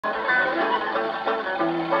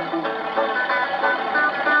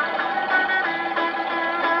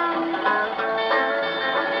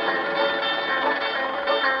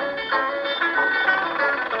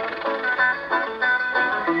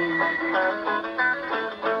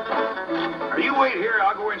wait here.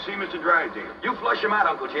 I'll go and see Mr. Drysdale. You flush him out,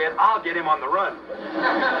 Uncle Jed. I'll get him on the run.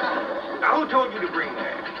 Now, who told you to bring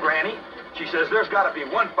that? Granny, she says there's got to be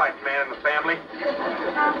one fighting man in the family.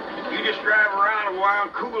 You just drive around a while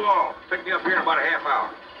and cool off. Pick me up here in about a half hour.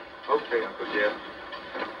 Okay, Uncle Jed.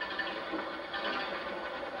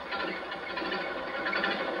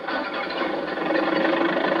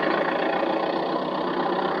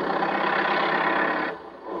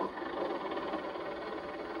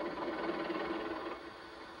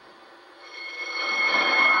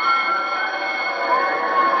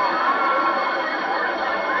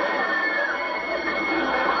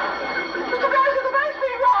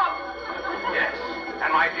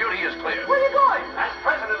 Where are you going? As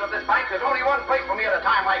president of this bank, there's only one place for me at a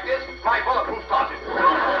time like this. My bulletproof